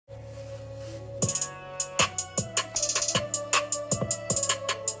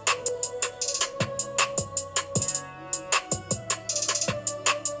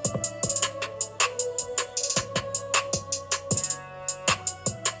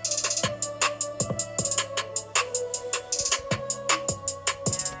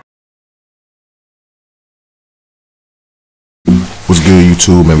good,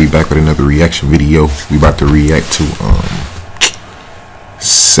 YouTube? Man, we back with another reaction video. We about to react to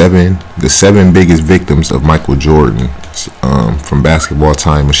the seven biggest victims of Michael Jordan from Basketball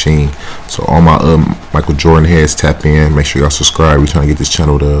Time Machine. So all my Michael Jordan heads, tap in. Make sure y'all subscribe. We trying to get this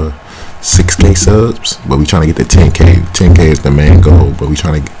channel to 6K subs, but we trying to get to 10K. 10K is the main goal, but we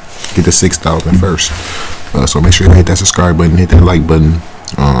trying to get to 6,000 first. So make sure you hit that subscribe button, hit that like button.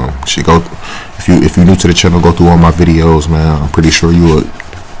 Should go if you're new to the channel, go through all my videos, man. I'm pretty sure you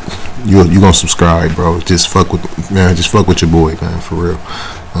gonna subscribe, bro. Just fuck with your boy, man, for real.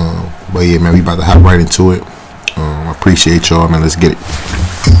 But yeah, man, we about to hop right into it. I appreciate y'all, man. Let's get it.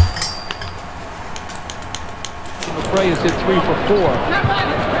 McRae has hit 3 for 4.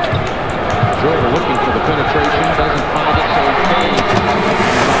 Jordan looking for the penetration, doesn't find it, so he fades.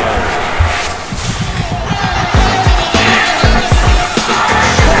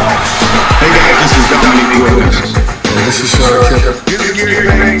 Hey guys, this is Donnie Nicholas. Hey, this is Sean Kemp.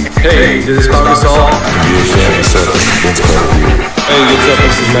 Hey, this is Pau Gasol. Hey, what's up?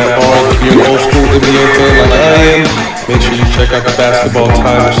 This is Matt Barnes. If you're an old school NBA fan like I am, make sure you check out the Basketball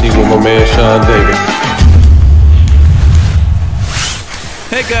Time Machine with my man Sean David.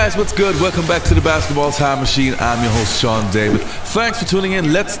 Hey guys, what's good? Welcome back to the Basketball Time Machine. I'm your host Sean David. Thanks for tuning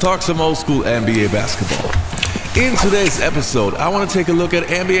in. Let's talk some old school NBA basketball. In today's episode, I want to take a look at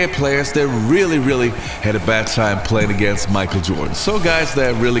NBA players that really had a bad time playing against Michael Jordan. So guys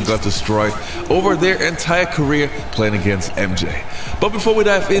that really got destroyed over their entire career playing against MJ. But before we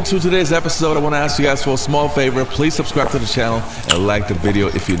dive into today's episode, I want to ask you guys for a small favor. Please subscribe to the channel and like the video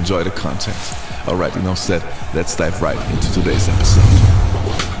if you enjoy the content. Alright, enough said, let's dive right into today's episode.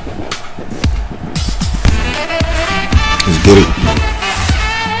 Let's get it.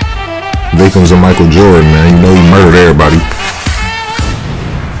 Victims of Michael Jordan, man. You know he murdered everybody.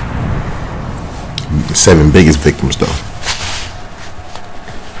 The 7 biggest victims, though.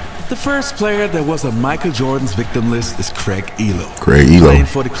 The first player that was on Michael Jordan's victim list is Craig Ehlo. Craig Ehlo. Playing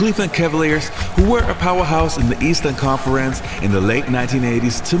for the Cleveland Cavaliers, who were a powerhouse in the Eastern Conference in the late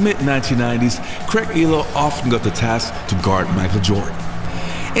 1980s to mid-1990s, Craig Ehlo often got the task to guard Michael Jordan.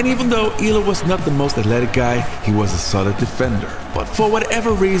 And even though Ehlo was not the most athletic guy, he was a solid defender. But for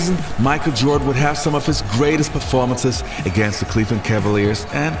whatever reason, Michael Jordan would have some of his greatest performances against the Cleveland Cavaliers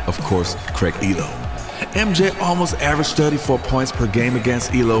and, of course, Craig Ehlo. MJ almost averaged 34 points per game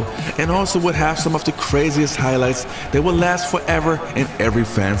against Ehlo and also would have some of the craziest highlights that will last forever in every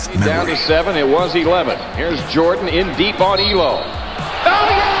fan's memory. Down to 7, it was 11. Here's Jordan in deep on Ehlo.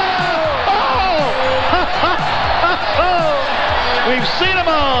 We've seen them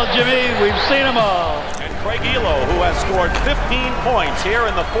all, Jimmy. We've seen them all. And Craig Ehlo, who has scored 15 points here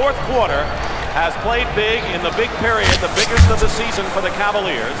in the fourth quarter, has played big in the big period, the biggest of the season for the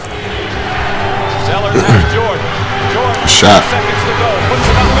Cavaliers. Sellers has Jordan. Jordan, shot. Seconds to go. Puts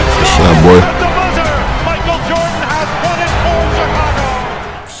it up and Good shot, boy. at the buzzer. Michael Jordan has won it for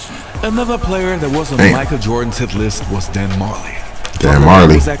Chicago. Another player that was on Michael Jordan's hit list was Dan Marley. Dan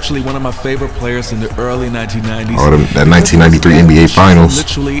Marley was actually one of my favorite players in the early 1990s. Oh, that 1993 NBA Finals.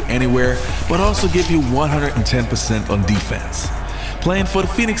 Literally anywhere, but also give you 110% on defense. Playing for the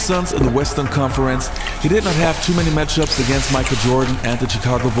Phoenix Suns in the Western Conference, he did not have too many matchups against Michael Jordan and the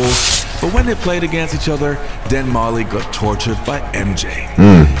Chicago Bulls, but when they played against each other, Dan Marley got tortured by MJ.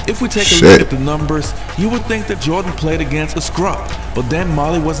 If we take a look at the numbers, you would think that Jordan played against a scrub, but Dan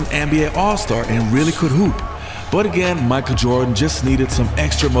Marley was an NBA All-Star and really could hoop. But again, Michael Jordan just needed some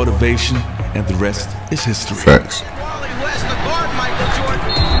extra motivation, and the rest is history. Facts.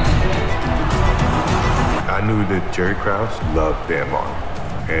 I knew that Jerry Krause loved Dan Marley,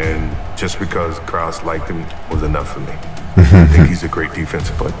 and just because Krause liked him was enough for me. I think he's a great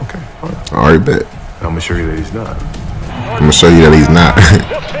defensive player. Okay, all right. All right, bet. I'm gonna show you that he's not. I'm gonna show you that he's not.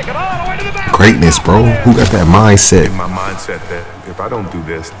 Greatness, bro. Who got that mindset? In my mindset that if I don't do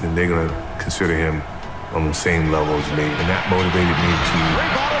this, then they're gonna consider him on the same level as me, and that motivated me to.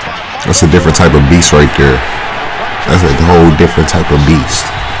 That's a different type of beast right there. That's a whole different type of beast.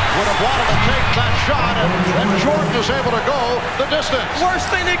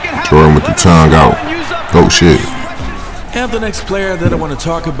 Jordan with the tongue out. Go shit. And the next player that I want to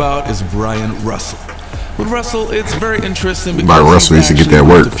talk about is Brian Russell. With Russell, it's very interesting because Brian Russell used to get that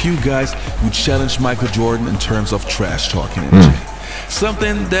work. A few guys who challenged Michael Jordan in terms of trash talking MJ.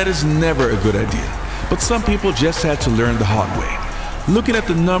 Something that is never a good idea. But some people just had to learn the hard way. Looking at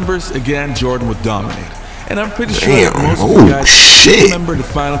the numbers, again, Jordan would dominate. And I'm pretty sure that most of you guys remember the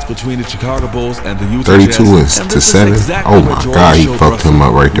finals between the Chicago Bulls and the Utah 32 Jazz. to 7. Exactly Oh my God, he fucked him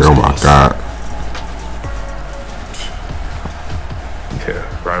up right there. Oh my God. Yeah,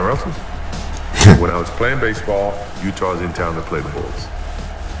 Brian Russell. When I was playing baseball, Utah's in town to play the Bulls.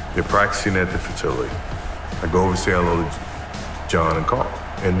 They're practicing at the facility. I go over to say hello to John and Carl.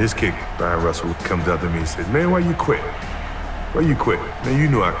 And this kid, Brian Russell, comes up to me and says, man, why you quit? Why you quit? Man, you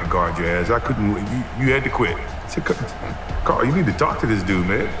knew I could guard your ass. I couldn't, you had to quit. I said, Carl, you need to talk to this dude,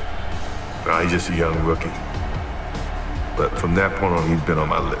 man. Nah, he's just a young rookie. But from that point on, he's been on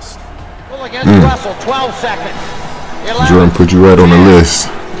my list. Against Russell, 12 seconds. Jordan put you right on the list.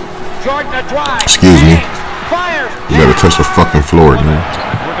 Jordan a drive. Excuse me. Fires. You gotta touch the fucking floor, man.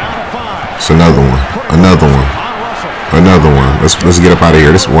 It's another one. Another one. Another one. Let's get up out of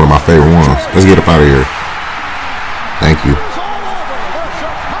here. This is one of my favorite ones. Let's get up out of here. Thank you.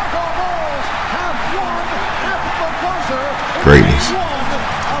 Greatness.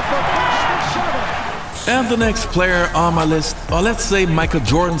 And the next player on my list, or let's say Michael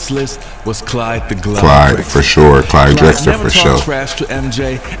Jordan's list, was Clyde the Glove. Clyde, Drexler. for sure. Clyde Drexler, never for talked sure. trash to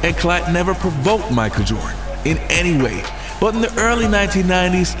MJ, and Clyde never provoked Michael Jordan in any way. But in the early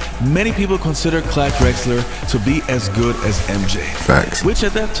 1990s, many people considered Clyde Drexler to be as good as MJ. Facts. Which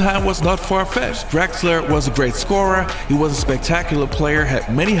at that time was not far-fetched. Drexler was a great scorer, he was a spectacular player, had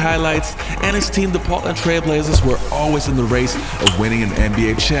many highlights, and his team, the Portland Trail Blazers, were always in the race of winning an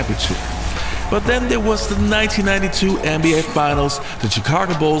NBA championship. But then there was the 1992 NBA Finals, the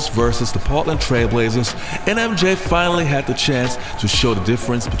Chicago Bulls versus the Portland Trail Blazers, and MJ finally had the chance to show the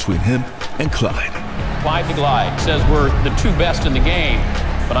difference between him and Clyde. Clyde the Glide says we're the two best in the game,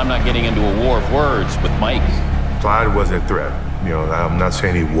 but I'm not getting into a war of words with Mike. Clyde wasn't a threat. You know, I'm not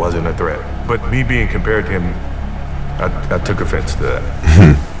saying he wasn't a threat. But me being compared to him, I took offense to that.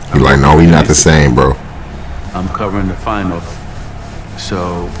 You're like, no, we not the same, bro. I'm covering the finals.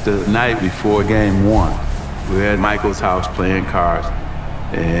 So the night before game one, we were at Michael's house playing cards,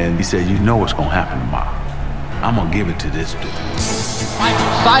 and he said, you know what's gonna happen tomorrow. I'm gonna give it to this dude.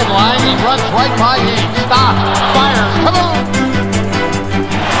 Michael sideline, he runs right by him. Stop, fires, come on!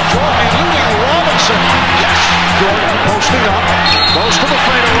 Jordan eluding Robinson. Yes! Jordan posting up, goes to the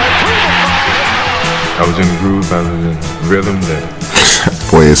fadeaway. I was in the groove, I was in rhythm. That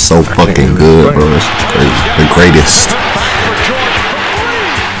Boy, it's so fucking good, bro. It's crazy. The greatest.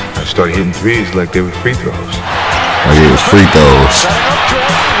 I started hitting threes like they were free throws. Like it was free throws.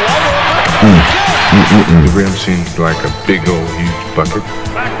 The rim seems like a big old huge bucket.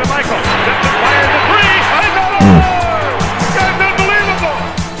 Back to Michael. Fires the three. That's unbelievable.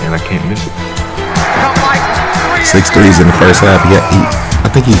 And I can't miss it. 6 threes in the first half. I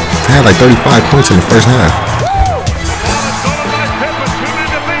think he had like 35 points in the first half.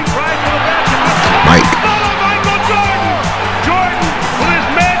 Mike.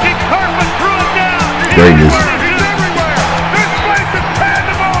 Greatness.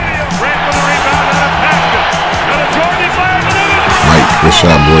 Mike, good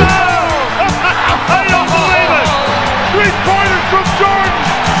shot, boy. I don't believe it. 3-pointers from Jordan.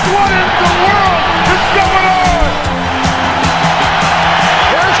 What in the world is going on?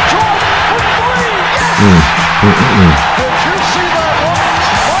 There's Jordan for three. Yes. Did you see that one?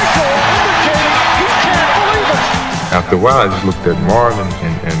 Michael indicating he can't believe it. After a while, I just looked at Marv and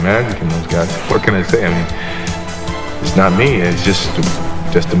Magic and those guys. What can I say? I mean, it's not me. It's just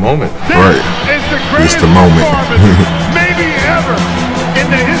a moment. Right. It's the Just greatest a moment. performance maybe ever in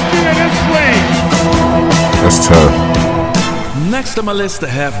the history of this league. That's tough. Next on my list, I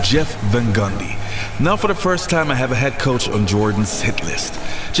have Jeff Van Gundy. Now for the first time, I have a head coach on Jordan's hit list.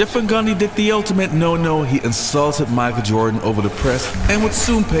 Jeff Van Gundy did the ultimate no-no. He insulted Michael Jordan over the press and would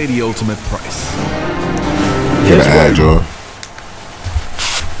soon pay the ultimate price. Get an ad, Jordan.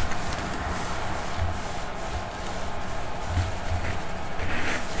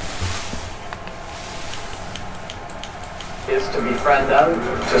 Is to befriend them,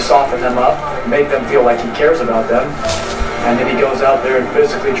 to soften them up, make them feel like he cares about them, and then he goes out there and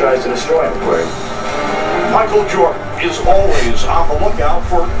physically tries to destroy them. Right. Michael Jordan is always on the lookout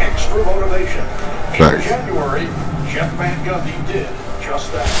for extra motivation. Facts. In January, Jeff Van Gundy did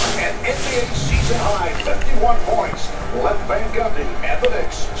just that. An NBA season high 51 points left Van Gundy and the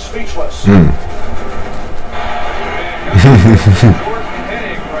Knicks speechless. Jordan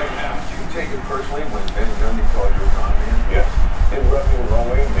headache right now. Do you take it personally when Van Gundy called you a con man? Yes. It rubbed me the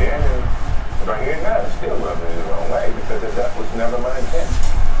wrong way then, and right here now, it's still rubbing me the wrong way because that was never my intent.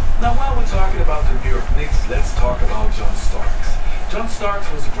 Now, while we're talking about the New York Knicks, let's talk about John Starks. John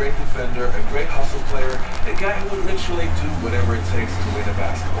Starks was a great defender, a great hustle player, a guy who would literally do whatever it takes to win a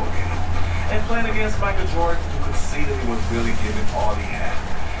basketball game. And playing against Michael Jordan, you could see that he was really giving all he had.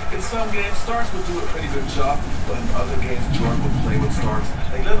 In some games, Starks would do a pretty good job, but in other games, Jordan would play with Starks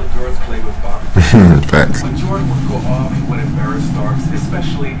like little girls play with Bob. Facts. When Jordan would go off, he would embarrass Starks,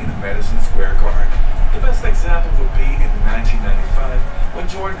 especially in the Madison Square Garden. The best example would be in 1995, when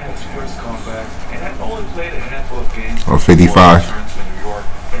Jordan had his first comeback and had only played a handful of games. Or 55. To New York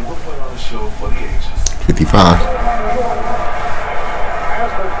and would put on a show for the ages. 55.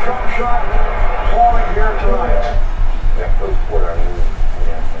 As the jump shot falling here tonight. That first quarter, I mean,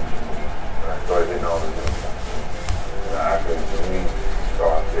 I started in all the things. I couldn't believe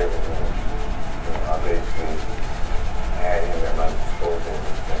start everything. I basically had him at my disposal.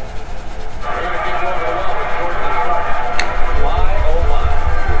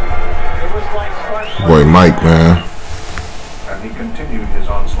 Boy, Mike, man. And he continued his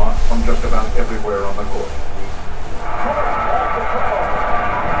onslaught from just about everywhere on the court.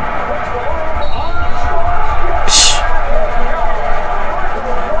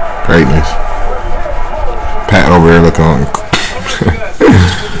 Greatness. Pat over there looking on.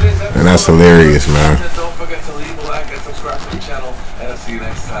 And that's hilarious, man. Don't forget to leave a like and subscribe to the channel, and I'll see you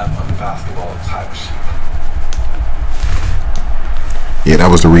next time on the Basketball Time Machine. Yeah, that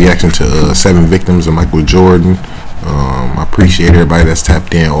was the reaction to 7 victims of Michael Jordan. I appreciate everybody that's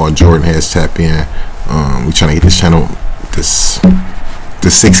tapped in. All Jordan has tapped in. We trying to get this channel, this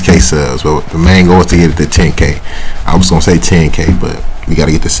 6K subs, but the main goal is to get it to 10K. I was gonna say 10K, but we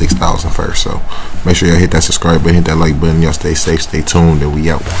gotta get to 6,000 first. So make sure y'all hit that subscribe button, hit that like button. Y'all stay safe, stay tuned, and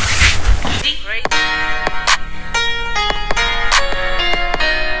we out.